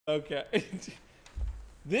Okay.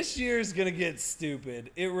 This year's going to get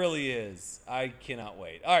stupid. It really is. I cannot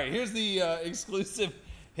wait. All right, here's the exclusive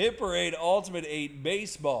Hit Parade Ultimate 8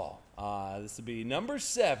 Baseball. This will be number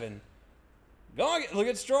 7. Go on, look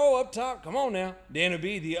at Stroll up top. Come on now. Dan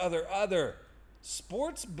B, the other.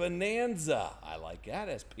 Sports Bonanza. I like that.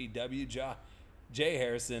 SPW, Jay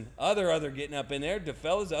Harrison. Other getting up in there.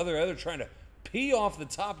 DeFellas, other trying to pee off the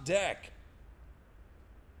top deck.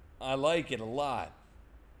 I like it a lot.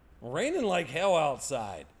 Raining like hell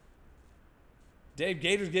outside. Dave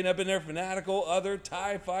Gator's getting up in there. Fanatical, other,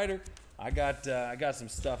 TIE Fighter. I got some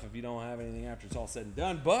stuff if you don't have anything after it's all said and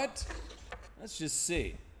done. But let's just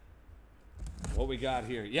see what we got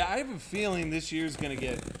here. Yeah, I have a feeling this year's going to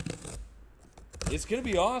get... It's going to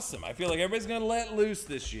be awesome. I feel like everybody's going to let loose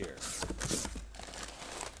this year.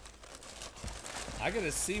 I got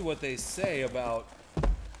to see what they say about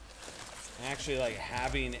actually like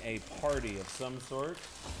having a party of some sort.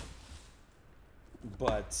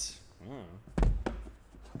 But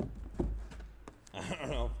I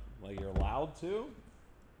don't know, like you're allowed to?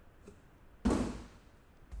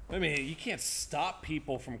 I mean, you can't stop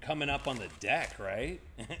people from coming up on the deck, right?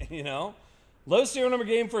 You know? Low serial number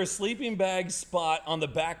game for a sleeping bag spot on the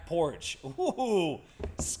back porch. Ooh,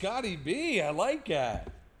 Scotty B, I like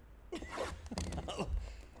that.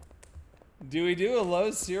 Do we do a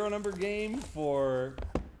low serial number game for...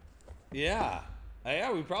 Yeah,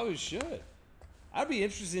 we probably should. I'd be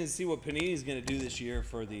interested to see what Panini's going to do this year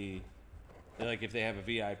for the, like, if they have a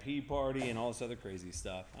VIP party and all this other crazy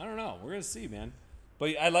stuff. I don't know. We're going to see, man.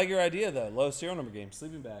 But I like your idea, though. Low serial number game.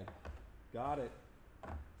 Sleeping bag. Got it.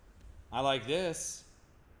 I like this.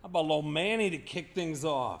 How about little Manny to kick things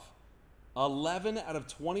off? 11 out of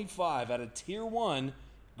 25 out of Tier 1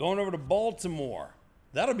 going over to Baltimore.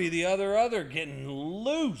 That'll be the other getting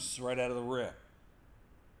loose right out of the rip.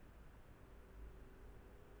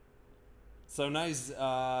 So nice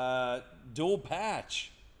dual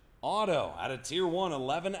patch. Auto out of Tier 1,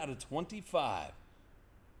 11 out of 25.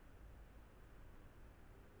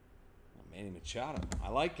 Manny Machado. I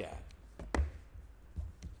like that.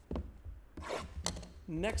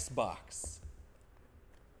 Next box.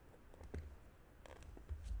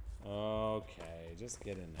 Okay, just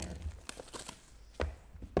get in there.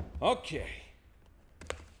 Okay.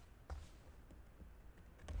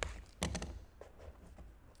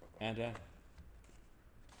 And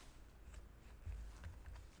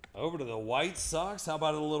over to the White Sox. How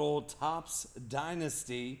about a little Topps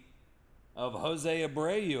Dynasty of Jose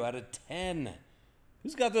Abreu out of 10?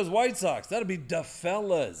 Who's got those White Sox? That'll be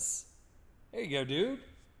DeFellas. There you go, dude.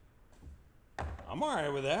 I'm all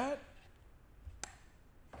right with that.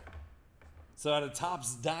 So out of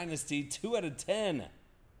Topps Dynasty, 2 out of 10.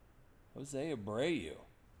 Jose Abreu.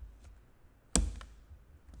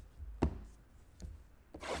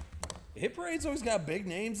 Hit Parade's always got big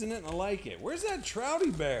names in it, and I like it. Where's that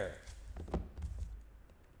Trouty Bear?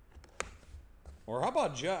 Or how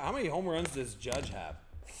about Judge? How many home runs does Judge have?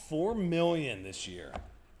 4 million this year.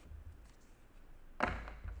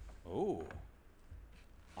 Oh,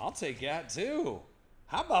 I'll take that too.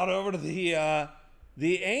 How about over to the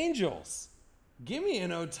Angels? Give me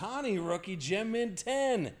an Ohtani rookie gem mint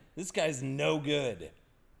 10. This guy's no good.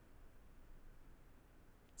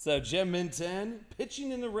 So gem mint 10,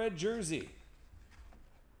 pitching in the red jersey.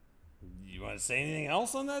 You want to say anything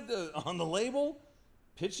else on that? On the label?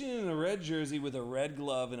 Pitching in a red jersey with a red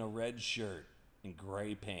glove and a red shirt and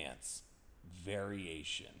gray pants.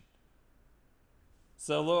 Variation.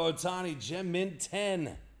 So Ohtani gem mint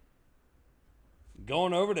 10.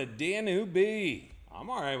 Going over to Dan B. I'm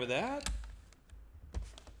all right with that.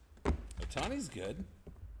 Ohtani's good.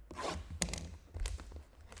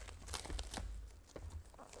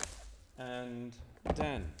 And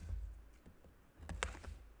 10.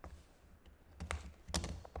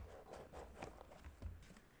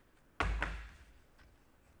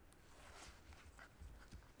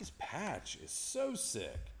 This patch is so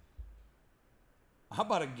sick. How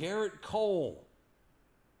about a Garrett Cole?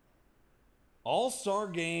 All-Star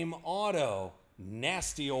Game Auto.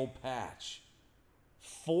 Nasty old patch.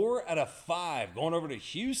 4 out of 5. Going over to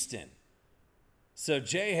Houston. So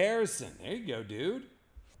Jay Harrison. There you go, dude.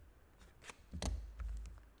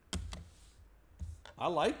 I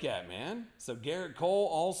like that, man. So Garrett Cole,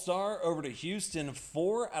 All-Star, over to Houston,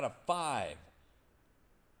 4 out of 5.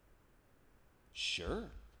 Sure.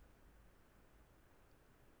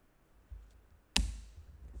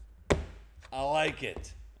 I like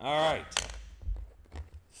it. All right.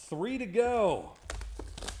 3 to go.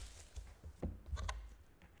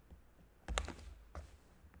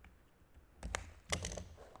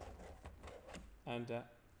 And,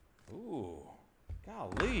 ooh,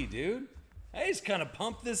 Golly, dude. Hey, he's kind of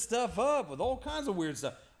pumped this stuff up with all kinds of weird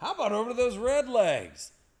stuff. How about over to those red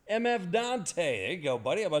legs? MF Dante. There you go,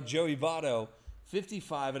 buddy. How about Joey Votto?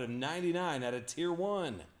 55 out of 99 out of Tier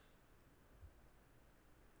 1.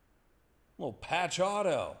 Little patch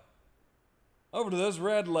auto. Over to those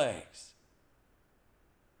red legs.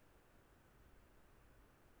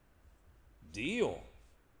 Deal.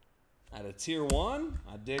 Out of Tier 1.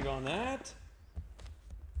 I dig on that.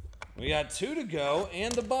 We got 2 to go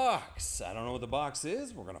and the box. I don't know what the box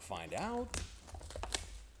is. We're going to find out.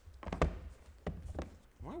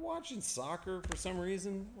 Am I watching soccer for some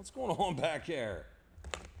reason? What's going on back here?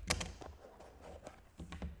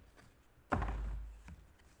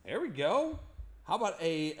 There we go. How about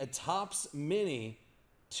a Topps Mini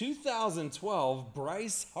 2012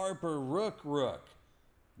 Bryce Harper Rook.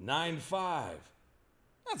 9.5.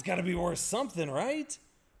 That's got to be worth something, right?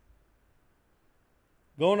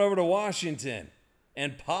 Going over to Washington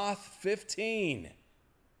and Poth 15.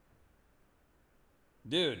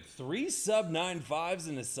 Dude, 3 sub 9.5s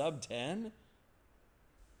and a sub 10?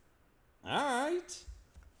 All right.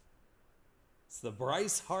 It's the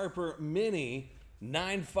Bryce Harper Mini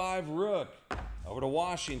 9.5 Rook over to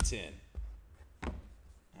Washington.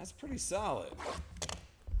 That's pretty solid.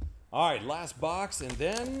 All right, last box, and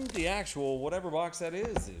then the actual whatever box that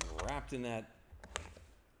is wrapped in that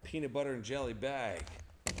peanut butter and jelly bag.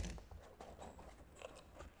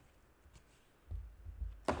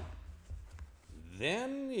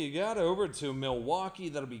 Then you got over to Milwaukee.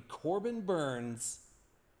 That'll be Corbin Burns.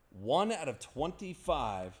 1 out of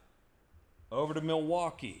 25 over to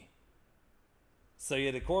Milwaukee. So you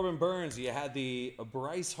had the Corbin Burns. You had the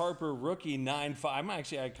Bryce Harper rookie 9.5.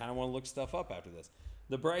 Actually, I kind of want to look stuff up after this.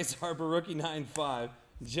 The Bryce Harper rookie 9.5.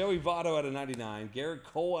 Joey Votto out of 99. Garrett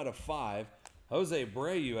Cole out of 5. Jose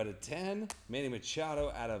Abreu out of 10. Manny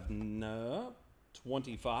Machado out of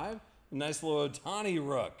 25. Nice little Ohtani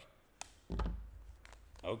rook.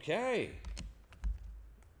 Okay.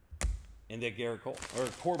 And that Garrett Cole, or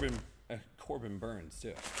Corbin Burns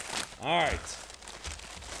too. All right.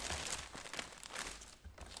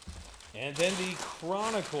 And then the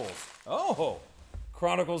Chronicles. Oh,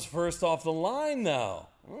 Chronicles first off the line though.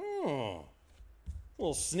 Oh,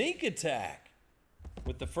 little sneak attack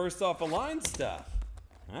with the first off the line stuff.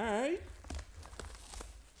 All right.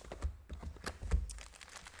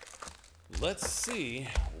 Let's see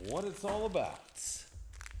what it's all about.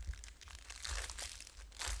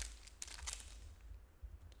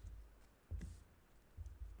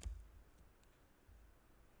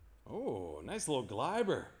 Oh, nice little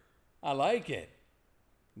Gleiber. I like it.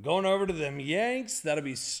 Going over to them Yanks. That'll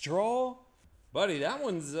be Straw. Buddy, that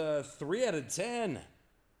one's 3 out of 10.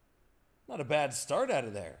 Not a bad start out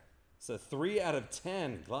of there. It's a 3 out of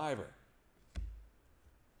 10 Gleiber.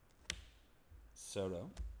 Soto.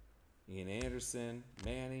 Ian Anderson.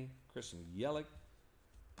 Manny. Christian Yelich.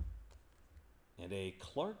 And a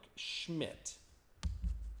Clark Schmidt.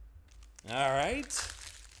 All right.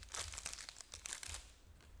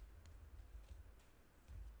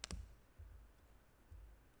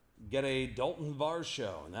 Get a Dalton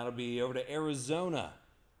Varsho, and that'll be over to Arizona.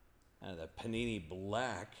 And the Panini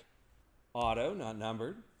Black auto, not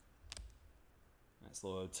numbered. Nice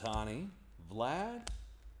little Ohtani. Vlad.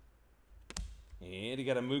 And you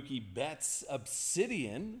got a Mookie Betts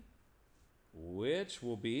Obsidian, which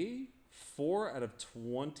will be 4 out of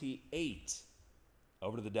 28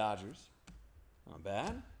 over to the Dodgers. Not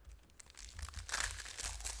bad.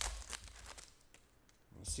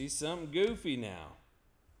 Let's see something goofy now.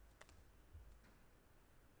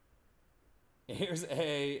 Here's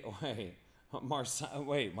a,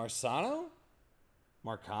 Marcano?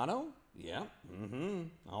 Marcano? Yeah.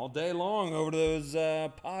 All day long over to those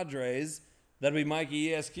Padres. That'll be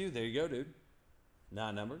Mikey ESQ. There you go, dude.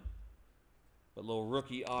 Not numbered. But little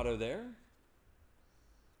rookie auto there.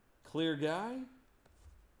 Clear guy.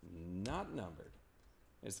 Not numbered.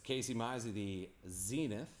 There's Casey Mize, the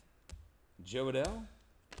Zenith. Joe Adell.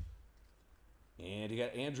 And you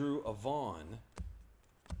got Andrew Avon.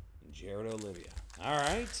 Jared Olivia. All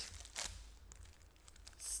right.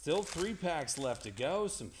 Still 3 packs left to go.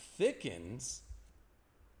 Some thickens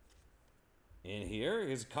in here.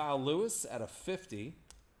 Here's Kyle Lewis at a 50.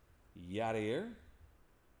 Yadier.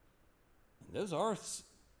 And those are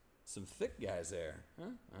some thick guys there.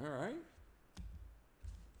 Huh? All right.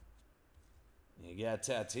 You got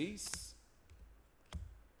Tatis.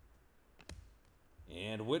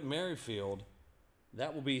 And Whit Merrifield.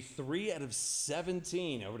 That will be 3 out of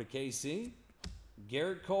 17 over to KC.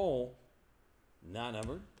 Garrett Cole, not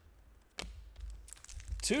numbered.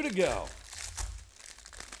 2 to go.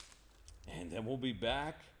 And then we'll be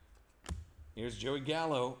back Here's Joey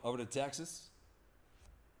Gallo over to Texas.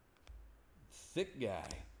 Thick guy.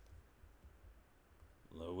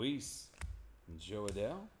 Luis Joe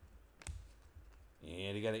Adell.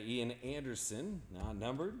 And he got an Ian Anderson, not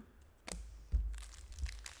numbered.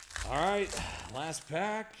 All right, last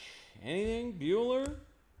pack. Anything? Bueller.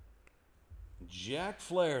 Jack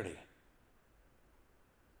Flaherty.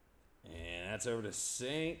 And that's over to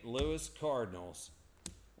St. Louis Cardinals.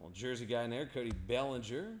 Well, Jersey guy in there, Cody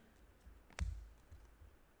Bellinger.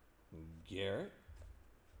 Garrett.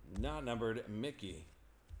 Not numbered, Mickey.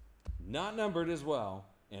 Not numbered as well,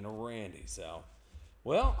 and a Randy. So,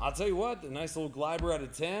 well, I'll tell you what, a nice little Gleiber out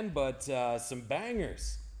of 10, but some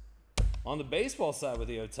bangers on the baseball side with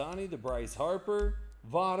the Ohtani, the Bryce Harper,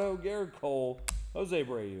 Votto, Garrett Cole, Jose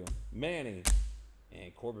Abreu, Manny,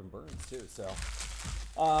 and Corbin Burns, too. So,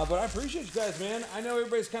 but I appreciate you guys, man. I know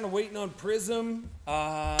everybody's kind of waiting on Prism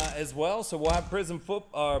as well, so we'll have Prism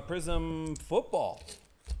football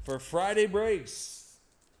for Friday breaks.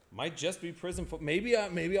 Might just be Prism football.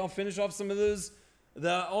 Maybe I'll finish off some of those,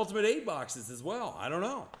 the Ultimate 8 boxes as well. I don't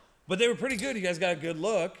know. But they were pretty good. You guys got a good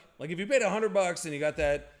look. Like, if you paid $100 and you got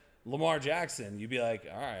that Lamar Jackson, you'd be like,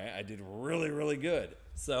 all right, I did really, really good.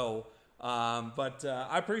 So, but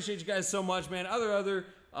I appreciate you guys so much, man.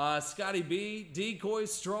 Scotty B, Decoy,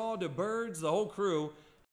 Straw, the Birds, the whole crew.